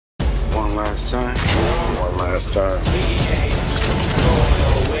One last time. One last time. We ain't going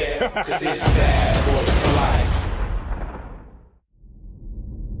nowhere, 'cause it's bad boy for life.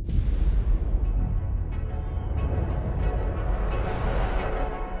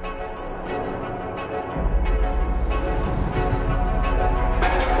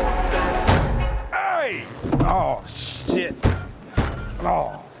 Hey! Oh, shit.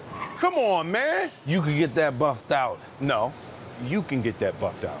 Oh. Come on, man. You could get that buffed out. No, you can get that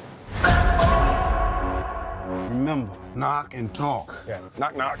buffed out. Remember, knock and talk. Yeah,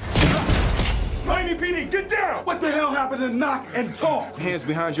 knock, knock. Miami PD, get down! What the hell happened to knock and talk? Hands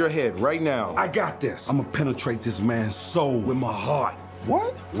behind your head right now. I got this. I'm gonna penetrate this man's soul with my heart.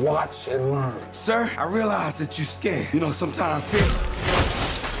 What? Watch and learn. Sir, I realize that you're scared. You know, sometimes fear.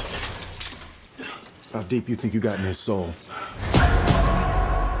 How deep you think you got in his soul?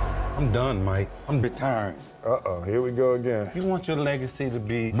 I'm done, Mike. I'm retiring. Uh-oh, here we go again. You want your legacy to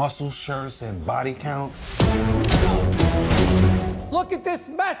be muscle shirts and body counts? Look at this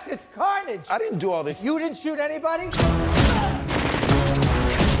mess, it's carnage. I didn't do all this. You didn't shoot anybody?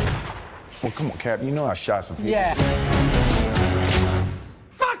 Well, come on, Cap. You know I shot some people. Yeah.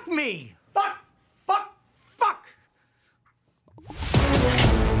 Fuck me! Fuck!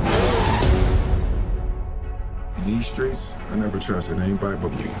 In these streets, I never trusted anybody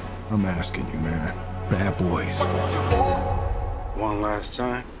but you. I'm asking you, man. Bad boys. One last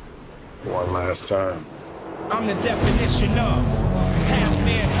time. One last time. I'm the definition of half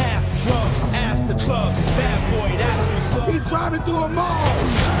man, half drugs. Ass to clubs, bad boy, that's what's up. He driving through a mall.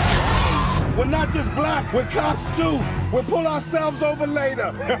 We're not just black, we're cops too. We'll pull ourselves over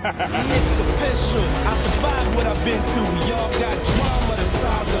later. It's official. I survived what I've been through. Y'all got drama, the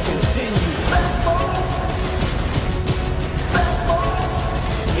saga continues. Bad boys.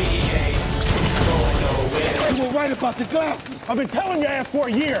 We ain't going nowhere. You were right about the glasses. I've been telling your ass for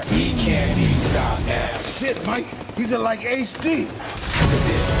a year. We can't be stopped now. Shit, Mike. These are like HD. 'Cause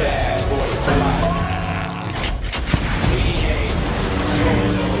it's bad boy for life. We ain't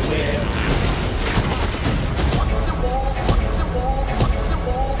going nowhere.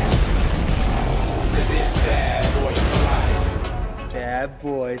 'Cause it's bad boy for life. Bad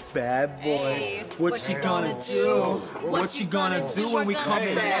boys, bad boys. Hey, what you gonna do? What you gonna do when we come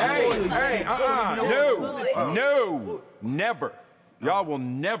in? No, never. Y'all will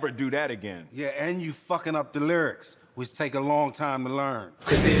never do that again. Yeah, and you fucking up the lyrics, which take a long time to learn.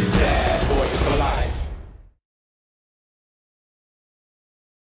 'Cause it's bad boy for life.